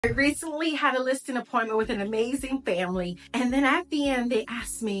I recently had a listing appointment with an amazing family, and then at the end they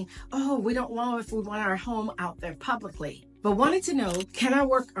asked me, oh, we don't know if we want our home out there publicly, but wanted to know, can I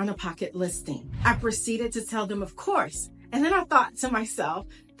work on a pocket listing? I proceeded to tell them, of course. And then I thought to myself,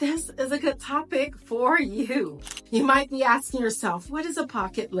 this is a good topic for you. You might be asking yourself, what is a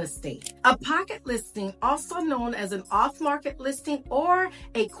pocket listing? A pocket listing, also known as an off-market listing or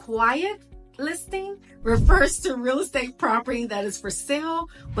a quiet listing, refers to real estate property that is for sale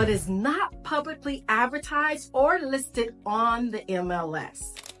but is not publicly advertised or listed on the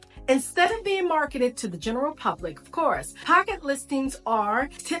MLS. Instead of being marketed to the general public, of course, pocket listings are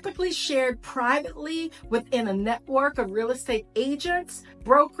typically shared privately within a network of real estate agents,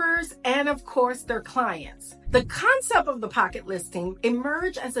 brokers, and of course their clients. The concept of the pocket listing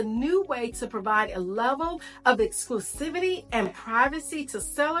emerged as a new way to provide a level of exclusivity and privacy to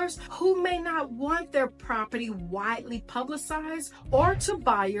sellers who may not want their property widely publicized, or to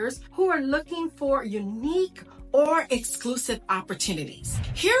buyers who are looking for unique or exclusive opportunities.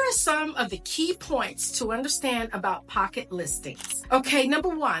 Here are some of the key points to understand about pocket listings. Okay, number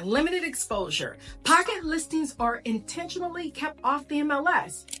one, limited exposure. Pocket listings are intentionally kept off the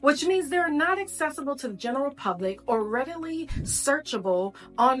MLS, which means they're not accessible to the general public or readily searchable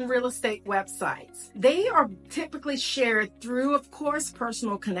on real estate websites. They are typically shared through, of course,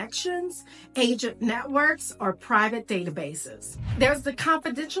 personal connections, agent networks, or private databases. There's the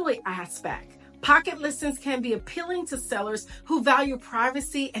confidentiality aspect. Pocket listings can be appealing to sellers who value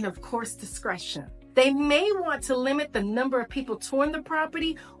privacy and, of course, discretion. They may want to limit the number of people touring the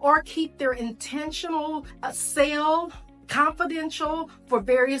property or keep their intentional sale confidential for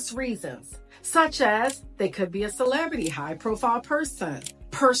various reasons, such as they could be a celebrity, high-profile person,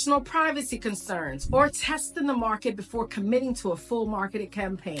 personal privacy concerns, or testing the market before committing to a full marketing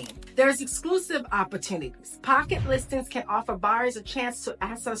campaign. There's exclusive opportunities. Pocket listings can offer buyers a chance to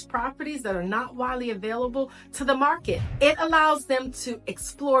access properties that are not widely available to the market. It allows them to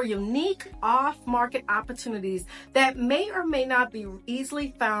explore unique off-market opportunities that may or may not be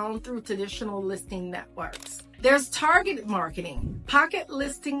easily found through traditional listing networks. There's targeted marketing. Pocket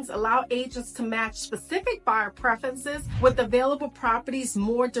listings allow agents to match specific buyer preferences with available properties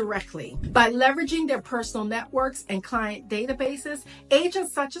more directly. By leveraging their personal networks and client databases,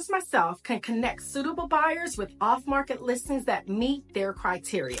 agents such as myself can connect suitable buyers with off-market listings that meet their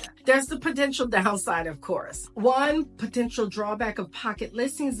criteria. There's the potential downside, of course. One potential drawback of pocket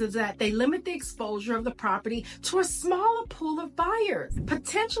listings is that they limit the exposure of the property to a smaller pool of buyers,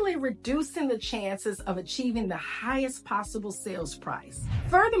 potentially reducing the chances of achieving the highest possible sales price.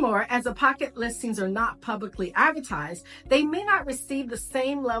 Furthermore, as the pocket listings are not publicly advertised, they may not receive the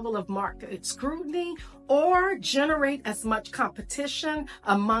same level of market scrutiny or generate as much competition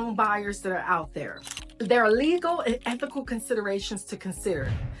among buyers that are out there. There are legal and ethical considerations to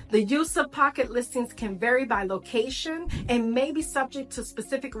consider. The use of pocket listings can vary by location and may be subject to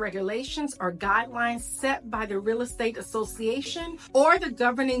specific regulations or guidelines set by the real estate association or the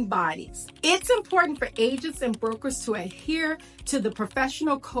governing bodies. It's important for agents and brokers to adhere to the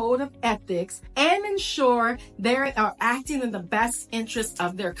professional code of ethics and ensure they are acting in the best interest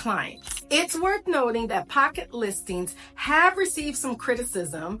of their clients. It's worth noting that pocket listings have received some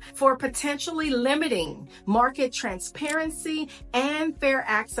criticism for potentially limiting market transparency and fair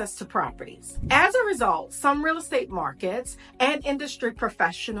access to properties. As a result, some real estate markets and industry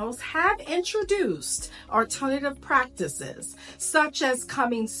professionals have introduced alternative practices, such as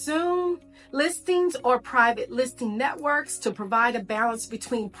coming soon listings or private listing networks, to provide a balance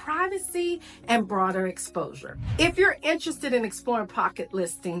between privacy and broader exposure. If you're interested in exploring pocket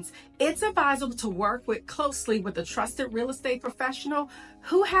listings, it's advisable to work closely with a trusted real estate professional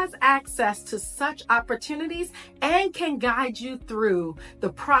who has access to such opportunities and can guide you through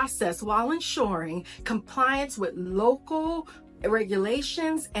the process while ensuring compliance with local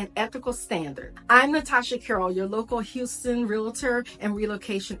regulations and ethical standards. I'm Natasha Carroll, your local Houston realtor and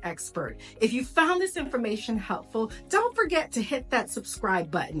relocation expert. If you found this information helpful, don't forget to hit that subscribe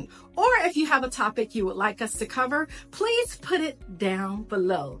button. Or if you have a topic you would like us to cover, please put it down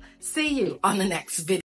below. See you on the next video.